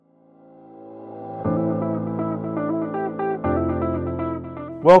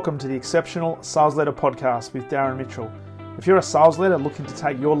Welcome to the Exceptional Sales Leader Podcast with Darren Mitchell. If you're a sales leader looking to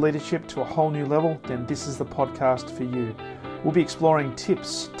take your leadership to a whole new level, then this is the podcast for you. We'll be exploring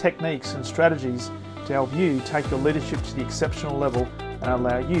tips, techniques, and strategies to help you take your leadership to the exceptional level and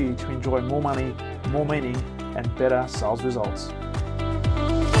allow you to enjoy more money, more meaning, and better sales results.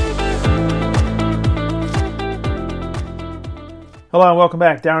 Hello and welcome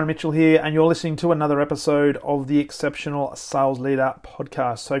back. Darren Mitchell here, and you're listening to another episode of the Exceptional Sales Leader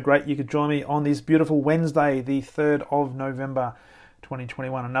Podcast. So great you could join me on this beautiful Wednesday, the 3rd of November,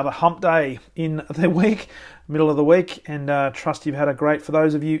 2021. Another hump day in the week, middle of the week, and trust you've had a great, for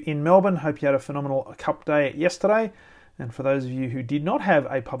those of you in Melbourne, hope you had a phenomenal cup day yesterday. And for those of you who did not have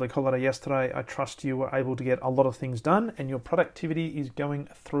a public holiday yesterday, I trust you were able to get a lot of things done and your productivity is going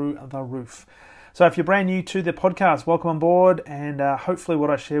through the roof. So if you're brand new to the podcast, welcome on board, and hopefully what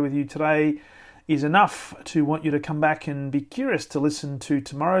I share with you today is enough to want you to come back and be curious to listen to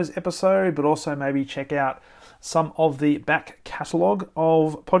tomorrow's episode, but also maybe check out some of the back catalogue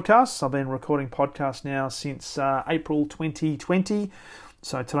of podcasts. I've been recording podcasts now since April 2020.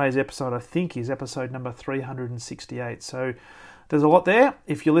 So today's episode, I think, is episode number 368. So there's a lot there.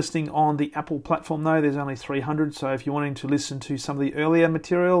 If you're listening on the Apple platform, though, there's only 300. So if you're wanting to listen to some of the earlier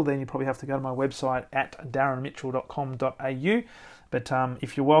material, then you probably have to go to my website at darrenmitchell.com.au. But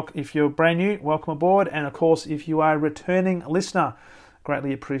if you're brand new, welcome aboard. And of course, if you are a returning listener,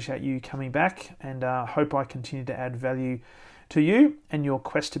 greatly appreciate you coming back, and hope I continue to add value to you and your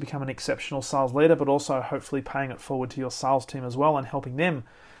quest to become an exceptional sales leader, but also hopefully paying it forward to your sales team as well and helping them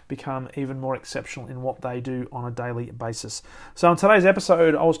become even more exceptional in what they do on a daily basis. So in today's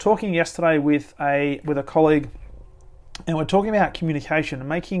episode, I was talking yesterday with a colleague, and we're talking about communication and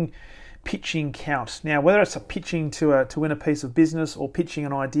making pitching count. Now, whether it's a pitching to win a piece of business or pitching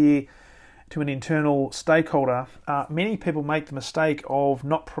an idea to an internal stakeholder, many people make the mistake of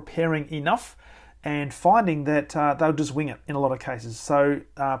not preparing enough and finding that they'll just wing it in a lot of cases. So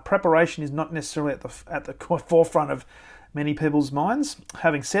preparation is not necessarily at the forefront of many people's minds.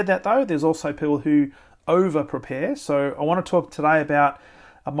 Having said that, though, there's also people who over-prepare. So I want to talk today about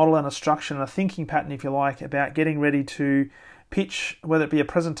a model and a structure and a thinking pattern, if you like, about getting ready to pitch, whether it be a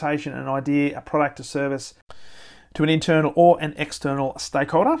presentation, an idea, a product, a service, to an internal or an external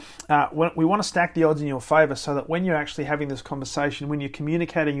stakeholder. We want to stack the odds in your favor so that when you're actually having this conversation, when you're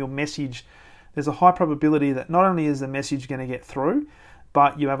communicating your message, there's a high probability that not only is the message going to get through,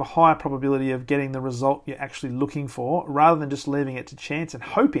 but you have a higher probability of getting the result you're actually looking for, rather than just leaving it to chance and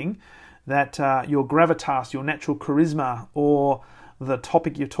hoping that your gravitas, your natural charisma, or the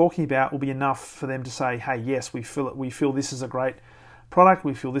topic you're talking about will be enough for them to say, hey, yes, we feel this is a great product,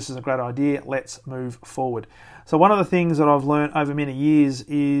 we feel this is a great idea, let's move forward. So one of the things that I've learned over many years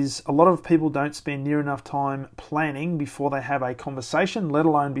is a lot of people don't spend near enough time planning before they have a conversation, let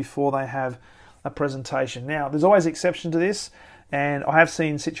alone before they have a presentation. Now, there's always exception to this, and I have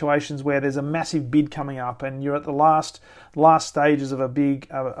seen situations where there's a massive bid coming up and you're at the last stages of a big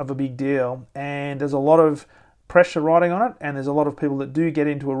deal, and there's a lot of pressure riding on it, and there's a lot of people that do get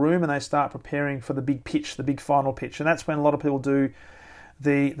into a room and they start preparing for the big pitch, the big final pitch, and that's when a lot of people do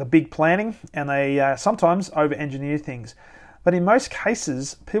the big planning, and they sometimes over-engineer things. But in most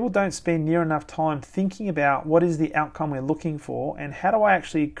cases, people don't spend near enough time thinking about what is the outcome we're looking for, and how do I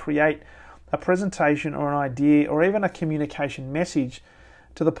actually create a presentation or an idea or even a communication message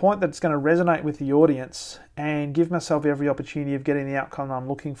to the point that it's going to resonate with the audience and give myself every opportunity of getting the outcome I'm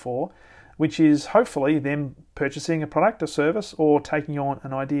looking for, which is hopefully them purchasing a product, a service, or taking on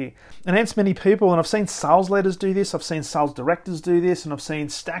an idea. And hence many people, and I've seen sales leaders do this, I've seen sales directors do this, and I've seen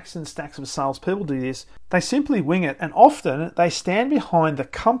stacks and stacks of salespeople do this. They simply wing it, and often they stand behind the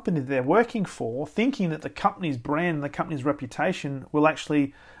company they're working for, thinking that the company's brand and the company's reputation will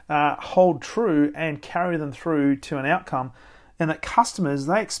actually hold true and carry them through to an outcome, and that customers,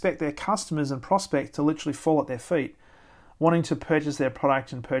 they expect their customers and prospects to literally fall at their feet, wanting to purchase their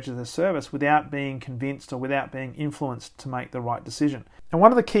product and purchase their service without being convinced or without being influenced to make the right decision. And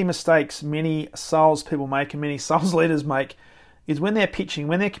one of the key mistakes many salespeople make and many sales leaders make is when they're pitching,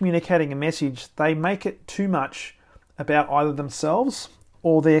 when they're communicating a message, they make it too much about either themselves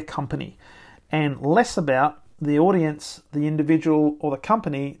or their company, and less about the audience, the individual, or the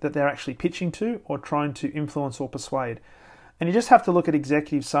company that they're actually pitching to or trying to influence or persuade. And you just have to look at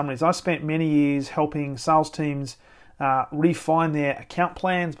executive summaries. I spent many years helping sales teams refine their account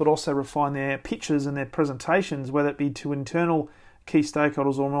plans, but also refine their pitches and their presentations, whether it be to internal key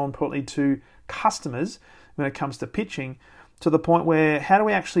stakeholders or, more importantly, to customers when it comes to pitching, to the point where how do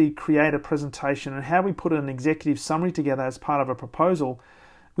we actually create a presentation and how do we put an executive summary together as part of a proposal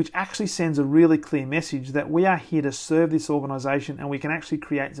which actually sends a really clear message that we are here to serve this organization and we can actually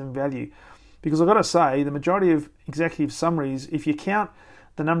create some value. Because I've got to say, the majority of executive summaries, if you count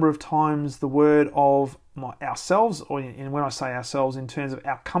the number of times the word of ourselves, or when I say ourselves in terms of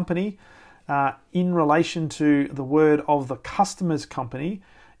our company, in relation to the word of the customer's company,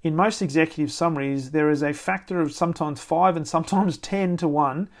 in most executive summaries, there is a factor of sometimes 5 and sometimes 10 to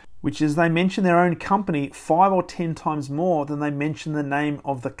 1, which is they mention their own company 5 or 10 times more than they mention the name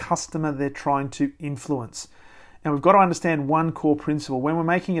of the customer they're trying to influence. And we've got to understand one core principle. When we're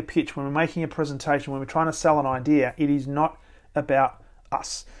making a pitch, when we're making a presentation, when we're trying to sell an idea, it is not about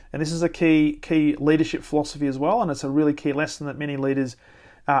us. And this is a key leadership philosophy as well, and it's a really key lesson that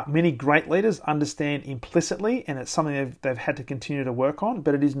many great leaders understand implicitly, and it's something they've had to continue to work on.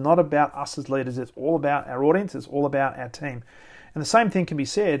 But it is not about us as leaders. It's all about our audience. It's all about our team. And the same thing can be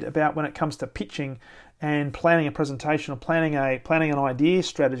said about when it comes to pitching and planning a presentation or planning an idea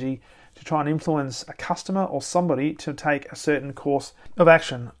strategy to try and influence a customer or somebody to take a certain course of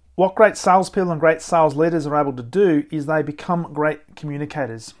action. What great salespeople and great sales leaders are able to do is they become great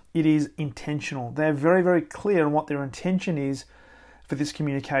communicators. It is intentional. They're very, very clear on what their intention is for this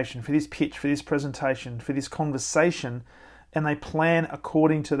communication, for this pitch, for this presentation, for this conversation, and they plan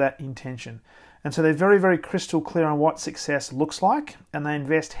according to that intention. And so they're very, very crystal clear on what success looks like, and they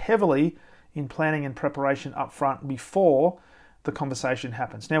invest heavily in planning and preparation up front before the conversation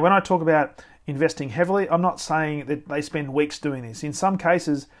happens. Now, when I talk about investing heavily, I'm not saying that they spend weeks doing this. In some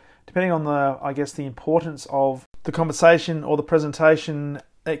cases, depending on the importance of the conversation or the presentation,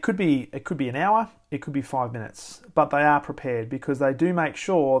 it could be an hour, it could be 5 minutes, but they are prepared because they do make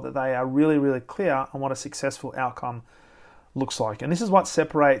sure that they are really, really clear on what a successful outcome looks like. And this is what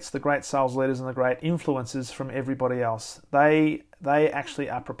separates the great sales leaders and the great influencers from everybody else. They actually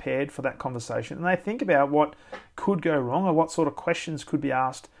are prepared for that conversation, and they think about what could go wrong or what sort of questions could be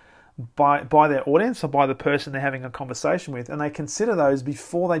asked by their audience or by the person they're having a conversation with, and they consider those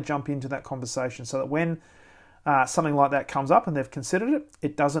before they jump into that conversation, so that when something like that comes up and they've considered it,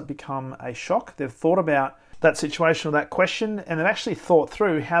 it doesn't become a shock. They've thought about that situation or that question, and they've actually thought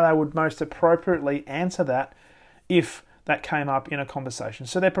through how they would most appropriately answer that if that came up in a conversation.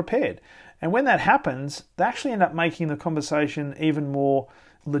 So they're prepared. And when that happens, they actually end up making the conversation even more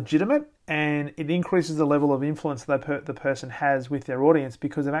legitimate, and it increases the level of influence that the person has with their audience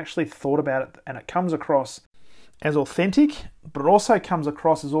because they've actually thought about it, and it comes across as authentic, but it also comes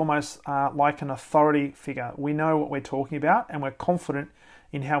across as almost like an authority figure. We know what we're talking about, and we're confident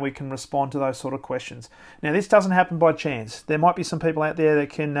in how we can respond to those sort of questions. Now, this doesn't happen by chance. There might be some people out there that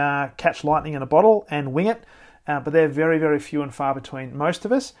can catch lightning in a bottle and wing it, but they're very, very few and far between. Most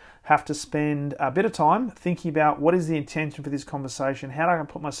of us have to spend a bit of time thinking about what is the intention for this conversation, how do I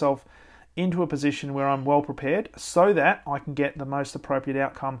put myself into a position where I'm well prepared so that I can get the most appropriate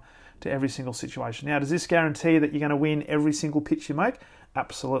outcome to every single situation. Now, does this guarantee that you're going to win every single pitch you make?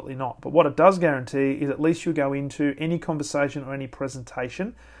 Absolutely not. But what it does guarantee is at least you go into any conversation or any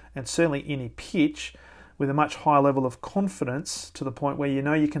presentation, and certainly any pitch, with a much higher level of confidence to the point where you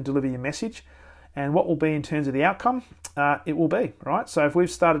know you can deliver your message. And what will be in terms of the outcome? It will be, right? So if we've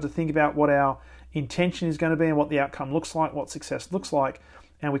started to think about what our intention is going to be and what the outcome looks like, what success looks like,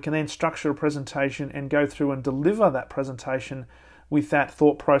 and we can then structure a presentation and go through and deliver that presentation with that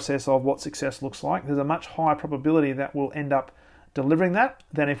thought process of what success looks like, there's a much higher probability that we'll end up delivering that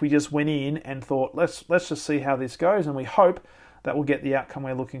than if we just went in and thought, let's just see how this goes, and we hope that we'll get the outcome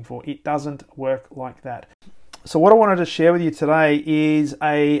we're looking for. It doesn't work like that. So what I wanted to share with you today is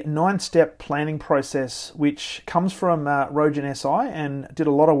a 9-step planning process which comes from Rogan SI, and did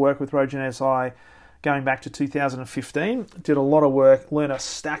a lot of work with Rogan SI going back to 2015. Did a lot of work, learned a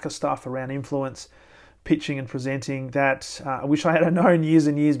stack of stuff around influence, pitching and presenting that I wish I had known years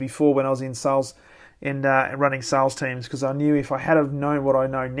and years before when I was in sales and running sales teams, because I knew if I had have known what I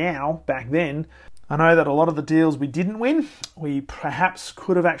know now back then, I know that a lot of the deals we didn't win, we perhaps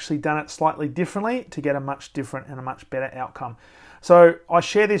could have actually done it slightly differently to get a much different and a much better outcome. So I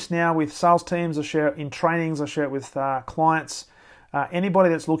share this now with sales teams, I share it in trainings, I share it with clients, anybody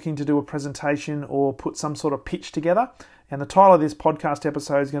that's looking to do a presentation or put some sort of pitch together. And the title of this podcast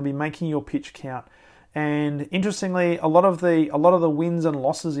episode is going to be Making Your Pitch Count. And interestingly, a lot of the wins and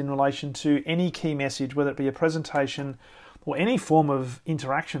losses in relation to any key message, whether it be a presentation or any form of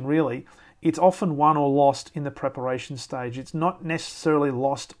interaction really, it's often won or lost in the preparation stage. It's not necessarily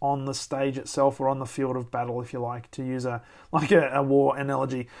lost on the stage itself or on the field of battle, if you like, to use a war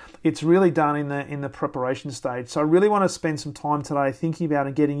analogy. It's really done in the preparation stage. So I really want to spend some time today thinking about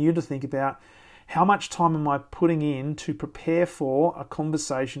and getting you to think about how much time am I putting in to prepare for a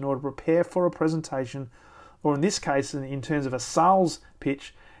conversation or to prepare for a presentation, or in this case, in terms of a sales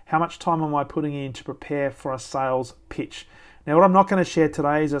pitch, How much time am I putting in to prepare for a sales pitch? Now, what I'm not going to share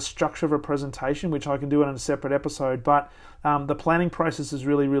today is a structure of a presentation, which I can do in a separate episode, but the planning process is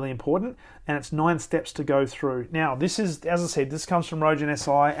really, really important, and it's 9 steps to go through. Now, this is, as I said, this comes from Rogan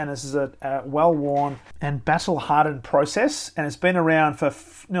SI, and this is a well-worn and battle-hardened process, and it's been around for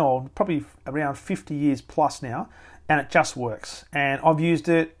probably around 50 years plus now, and it just works. And I've used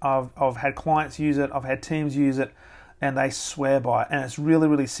it, I've had clients use it, I've had teams use it, and they swear by it, and it's really,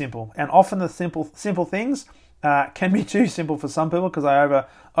 really simple. And often the simple things can be too simple for some people because they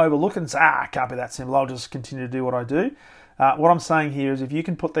overlook it and say, it can't be that simple, I'll just continue to do what I do. What I'm saying here is if you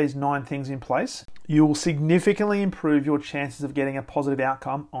can put these 9 things in place, you will significantly improve your chances of getting a positive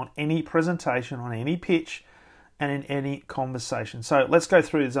outcome on any presentation, on any pitch, and in any conversation. So let's go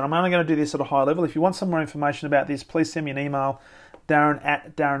through this, and I'm only going to do this at a high level. If you want some more information about this, please send me an email,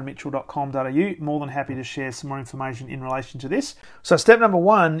 darren@darrenmitchell.com.au. More than happy to share some more information in relation to this. So step number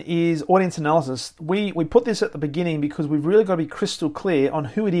 1 is audience analysis. We put this at the beginning because we've really got to be crystal clear on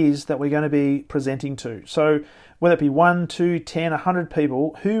who it is that we're going to be presenting to. So whether it be 1, 2, 10, 100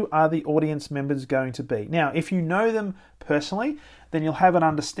 people, who are the audience members going to be? Now, if you know them personally, then you'll have an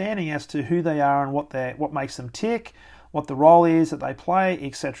understanding as to who they are and what makes them tick, what the role is that they play,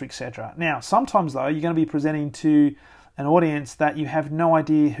 etc., etc. Now, sometimes though, you're going to be presenting to an audience that you have no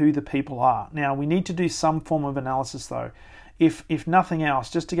idea who the people are. Now, we need to do some form of analysis though, if nothing else,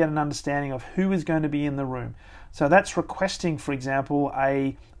 just to get an understanding of who is going to be in the room. So that's requesting, for example,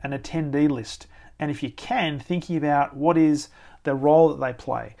 an attendee list. And if you can, thinking about what is the role that they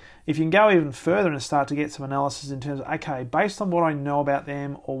play. If you can go even further and start to get some analysis in terms of, okay, based on what I know about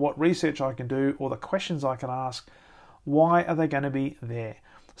them or what research I can do or the questions I can ask, why are they going to be there?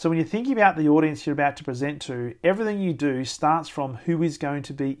 So when you're thinking about the audience you're about to present to, everything you do starts from who is going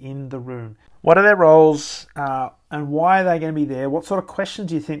to be in the room. What are their roles and why are they going to be there? What sort of questions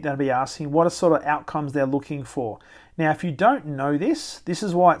do you think they'll be asking? What are sort of outcomes they're looking for? Now, if you don't know this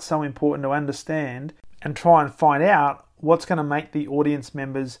is why it's so important to understand and try and find out what's going to make the audience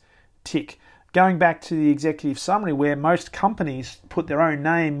members tick. Going back to the executive summary where most companies put their own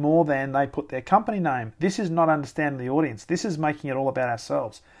name more than they put their company name. This is not understanding the audience. This is making it all about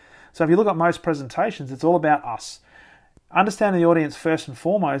ourselves. So if you look at most presentations, it's all about us. Understanding the audience first and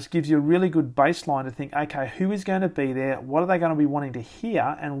foremost gives you a really good baseline to think, okay, who is going to be there? What are they going to be wanting to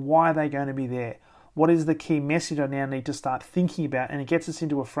hear? And why are they going to be there? What is the key message I now need to start thinking about? And it gets us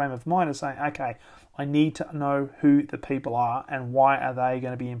into a frame of mind of saying, okay, I need to know who the people are and why are they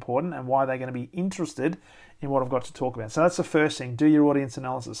going to be important and why are they going to be interested in what I've got to talk about. So that's the first thing, do your audience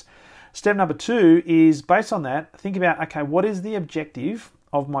analysis. Step number 2 is based on that, think about, okay, what is the objective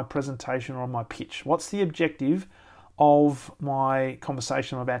of my presentation or my pitch? What's the objective of my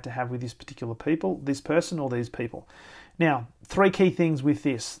conversation I'm about to have with this particular people, this person or these people? Now, 3 key things with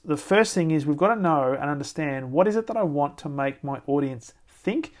this. The first thing is we've got to know and understand what is it that I want to make my audience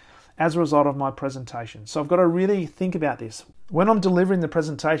think as a result of my presentation. So I've got to really think about this. When I'm delivering the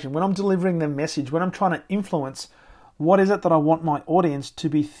presentation, when I'm delivering the message, when I'm trying to influence, what is it that I want my audience to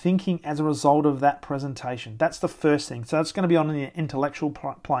be thinking as a result of that presentation? That's the first thing. So that's going to be on the intellectual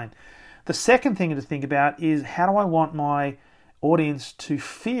plane. The second thing to think about is how do I want my audience to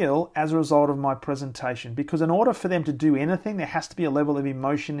feel as a result of my presentation? Because in order for them to do anything, there has to be a level of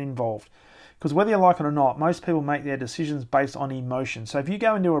emotion involved. Because whether you like it or not, most people make their decisions based on emotion. So if you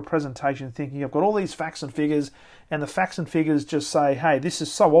go into a presentation thinking I've got all these facts and figures, and the facts and figures just say, hey, this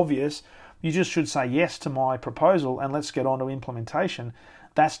is so obvious, you just should say yes to my proposal and let's get on to implementation,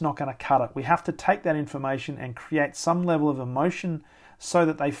 that's not going to cut it. We have to take that information and create some level of emotion so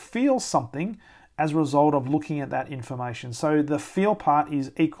that they feel something as a result of looking at that information. So the feel part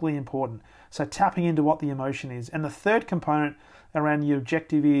is equally important. So tapping into what the emotion is. And the third component around your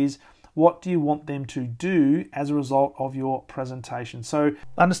objective is what do you want them to do as a result of your presentation? So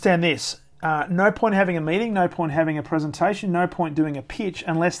understand this. No point having a meeting, no point having a presentation, no point doing a pitch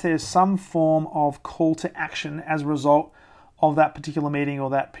unless there's some form of call to action as a result of that particular meeting or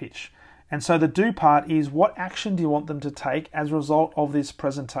that pitch. And so the do part is what action do you want them to take as a result of this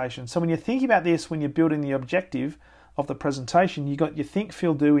presentation? So when you're thinking about this, when you're building the objective of the presentation, you got your think,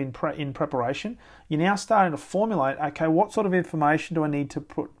 feel, do in preparation. You're now starting to formulate, okay, what sort of information do I need to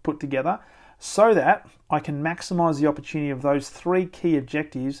put together so that I can maximize the opportunity of those 3 key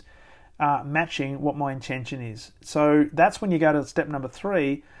objectives matching what my intention is. So that's when you go to step number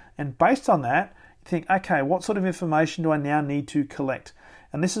 3, and based on that, you think, okay, what sort of information do I now need to collect?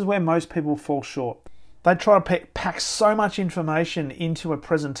 And this is where most people fall short. They try to pack so much information into a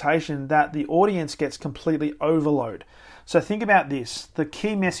presentation that the audience gets completely overloaded. So think about this. The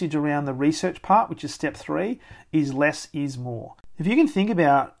key message around the research part, which is step 3, is less is more. If you can think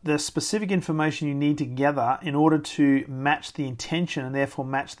about the specific information you need to gather in order to match the intention and therefore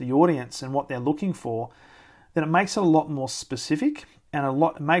match the audience and what they're looking for, then it makes it a lot more specific, and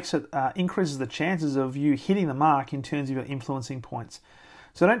increases the chances of you hitting the mark in terms of your influencing points.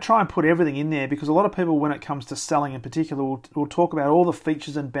 So don't try and put everything in there, because a lot of people, when it comes to selling in particular, will talk about all the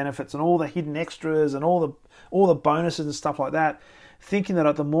features and benefits and all the hidden extras and all the bonuses and stuff like that, thinking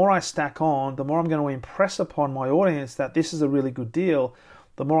that the more I stack on, the more I'm going to impress upon my audience that this is a really good deal,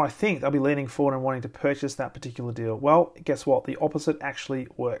 the more I think they'll be leaning forward and wanting to purchase that particular deal. Well, guess what? The opposite actually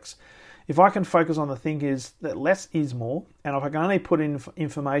works. If I can focus on the thing is that less is more, and if I can only put in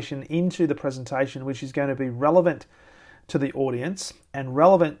information into the presentation which is going to be relevant to the audience and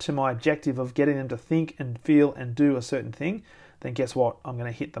relevant to my objective of getting them to think and feel and do a certain thing, then guess what? I'm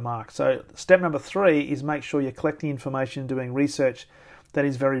going to hit the mark. So step number 3 is make sure you're collecting information, doing research that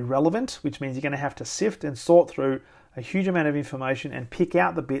is very relevant, which means you're going to have to sift and sort through a huge amount of information and pick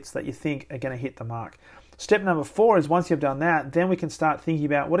out the bits that you think are going to hit the mark. Step number 4 is once you've done that, then we can start thinking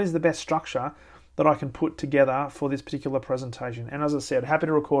about what is the best structure that I can put together for this particular presentation. And as I said, happy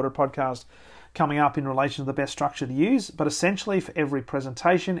to record a podcast coming up in relation to the best structure to use, but essentially for every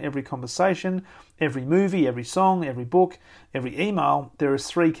presentation, every conversation, every movie, every song, every book, every email, there is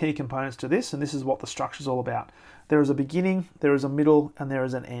 3 key components to this, and this is what the structure is all about. There is a beginning, there is a middle, and there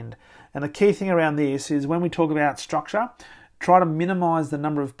is an end. And the key thing around this is when we talk about structure, try to minimize the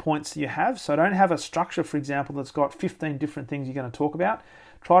number of points that you have. So don't have a structure, for example, that's got 15 different things you're going to talk about.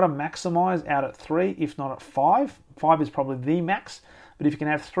 Try to maximize out at 3, if not at 5. 5 is probably the max. But if you can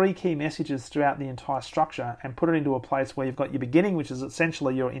have 3 key messages throughout the entire structure and put it into a place where you've got your beginning, which is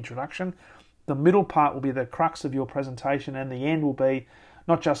essentially your introduction, the middle part will be the crux of your presentation, and the end will be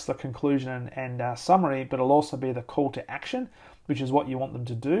not just the conclusion and summary, but it'll also be the call to action, which is what you want them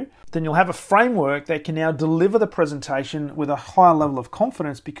to do. Then you'll have a framework that can now deliver the presentation with a higher level of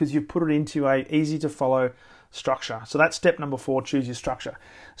confidence because you've put it into a easy to follow structure. So that's step number 4, choose your structure.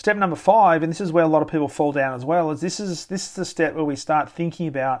 Step number 5, and this is where a lot of people fall down as well, is this is the step where we start thinking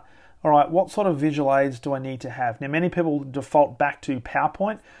about, all right, what sort of visual aids do I need to have? Now, many people default back to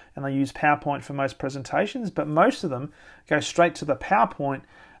PowerPoint, and they use PowerPoint for most presentations, but most of them go straight to the PowerPoint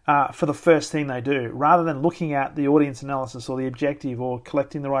for the first thing they do, rather than looking at the audience analysis or the objective or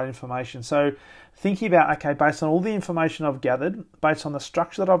collecting the right information. So thinking about, okay, based on all the information I've gathered, based on the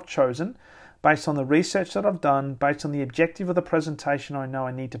structure that I've chosen, based on the research that I've done, based on the objective of the presentation I know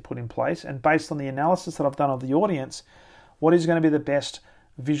I need to put in place, and based on the analysis that I've done of the audience, what is going to be the best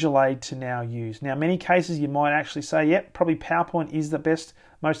visual aid to now use? Now, in many cases, you might actually say, yep, probably PowerPoint is the best,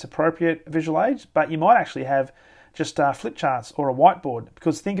 most appropriate visual aid, but you might actually have just flip charts or a whiteboard,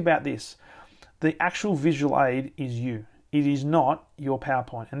 because think about this. The actual visual aid is you. It is not your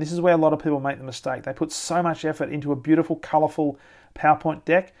PowerPoint. And this is where a lot of people make the mistake. They put so much effort into a beautiful, colorful PowerPoint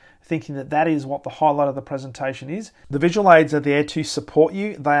deck, thinking that that is what the highlight of the presentation is. The visual aids are there to support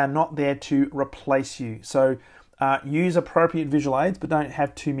you. They are not there to replace you. So use appropriate visual aids, but don't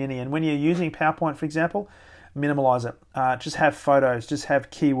have too many. And when you're using PowerPoint, for example, minimize it. Just have photos, just have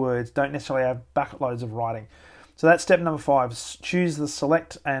keywords. Don't necessarily have bucket loads of writing. So that's step number 5. Choose the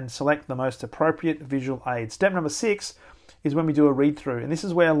select the most appropriate visual aid. Step number 6 is when we do a read through. And this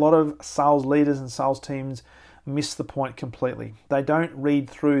is where a lot of sales leaders and sales teams miss the point completely. They don't read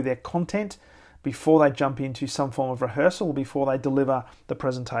through their content before they jump into some form of rehearsal, before they deliver the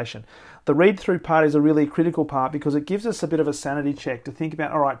presentation. The read through part is a really critical part because it gives us a bit of a sanity check to think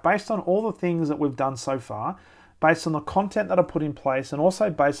about, all right, based on all the things that we've done so far, based on the content that I've put in place, and also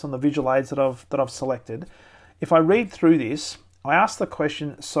based on the visual aids that I've selected, if I read through this, I ask the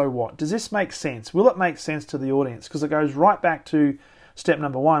question, so what? Does this make sense? Will it make sense to the audience? Because it goes right back to step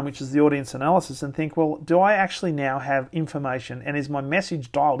number 1, which is the audience analysis, and think, well, do I actually now have information, and is my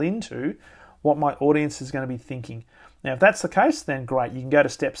message dialed into what my audience is going to be thinking? Now, if that's the case, then great. You can go to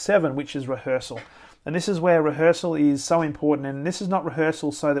step 7, which is rehearsal. And this is where rehearsal is so important. And this is not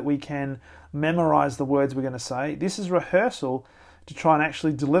rehearsal so that we can memorize the words we're going to say. This is rehearsal to try and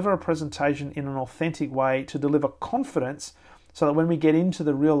actually deliver a presentation in an authentic way, to deliver confidence, so that when we get into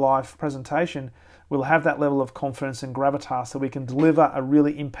the real life presentation, we'll have that level of confidence and gravitas so we can deliver a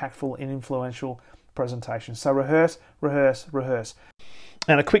really impactful and influential presentation. So rehearse, rehearse, rehearse.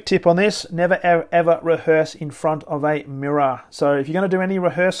 And a quick tip on this, never ever rehearse in front of a mirror. So if you're going to do any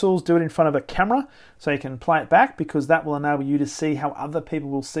rehearsals, do it in front of a camera so you can play it back, because that will enable you to see how other people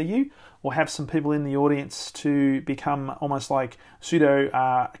will see you, or have some people in the audience to become almost like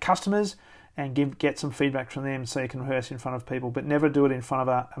pseudo customers and get some feedback from them, so you can rehearse in front of people, but never do it in front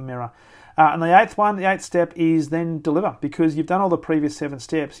of a mirror. And the 8th step is then deliver, because you've done all the previous 7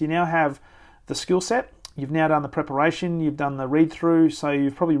 steps. You now have the skill set, You've now done the preparation, you've done the read through, so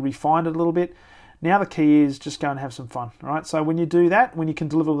you've probably refined it a little bit. Now the key is just go and have some fun, all right? So when you do that, when you can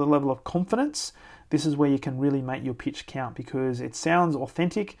deliver with a level of confidence, this is where you can really make your pitch count because it sounds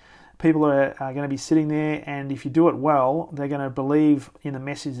authentic. People are going to be sitting there, and if you do it well, they're going to believe in the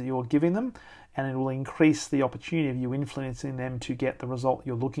message that you're giving them, and it will increase the opportunity of you influencing them to get the result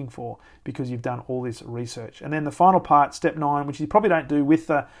you're looking for because you've done all this research. And then the final part, step 9, which you probably don't do with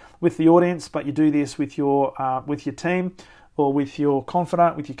the audience, but you do this with your team or with your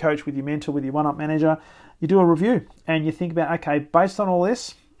confidant, with your coach, with your mentor, with your one-up manager. You do a review and you think about, okay, based on all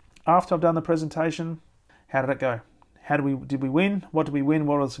this, after I've done the presentation, how did it go? Did we win? What did we win?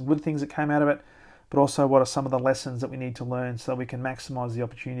 What are some good things that came out of it? But also what are some of the lessons that we need to learn so that we can maximize the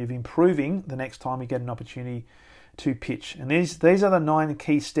opportunity of improving the next time we get an opportunity to pitch. And these are the 9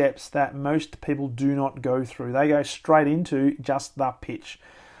 key steps that most people do not go through. They go straight into just the pitch.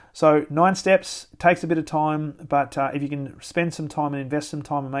 So 9 steps, takes a bit of time, but if you can spend some time and invest some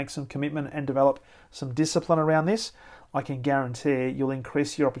time and make some commitment and develop some discipline around this, I can guarantee you'll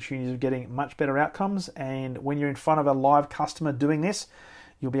increase your opportunities of getting much better outcomes. And when you're in front of a live customer doing this,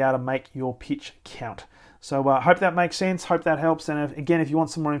 you'll be able to make your pitch count. So I hope that makes sense. Hope that helps. And if you want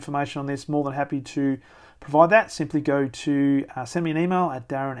some more information on this, more than happy to provide that. Simply go to send me an email at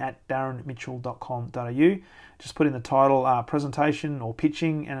darren@darrenmitchell.com.au. Just put in the title presentation or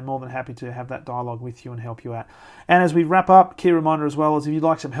pitching, and I'm more than happy to have that dialogue with you and help you out. And as we wrap up, key reminder as well is if you'd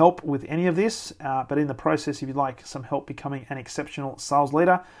like some help with any of this, but in the process, if you'd like some help becoming an exceptional sales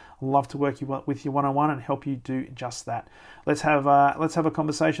leader, I'd love to work with you one-on-one and help you do just that. Let's have a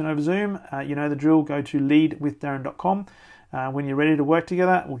conversation over Zoom. You know the drill. Go to leadwithdarren.com. When you're ready to work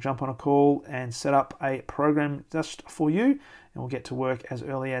together, we'll jump on a call and set up a program just for you, and we'll get to work as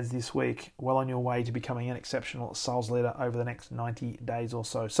early as this week, well on your way to becoming an exceptional sales leader over the next 90 days or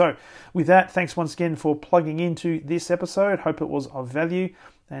so. So with that, thanks once again for plugging into this episode. Hope it was of value,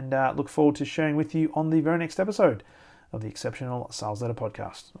 and look forward to sharing with you on the very next episode of the Exceptional Sales Leader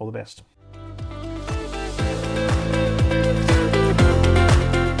Podcast. All the best.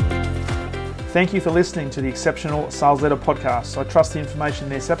 Thank you for listening to the Exceptional Sales Leader Podcast. I trust the information in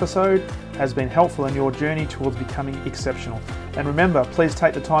this episode has been helpful in your journey towards becoming exceptional. And remember, please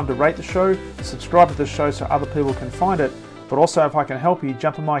take the time to rate the show, subscribe to the show so other people can find it. But also, if I can help you,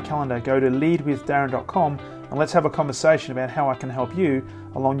 jump on my calendar, go to leadwithdarren.com, and let's have a conversation about how I can help you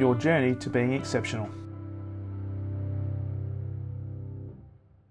along your journey to being exceptional.